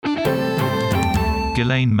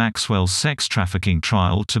Ghislaine Maxwell's sex trafficking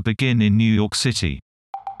trial to begin in New York City.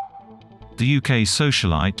 The UK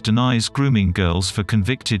socialite denies grooming girls for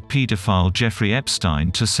convicted paedophile Jeffrey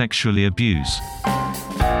Epstein to sexually abuse.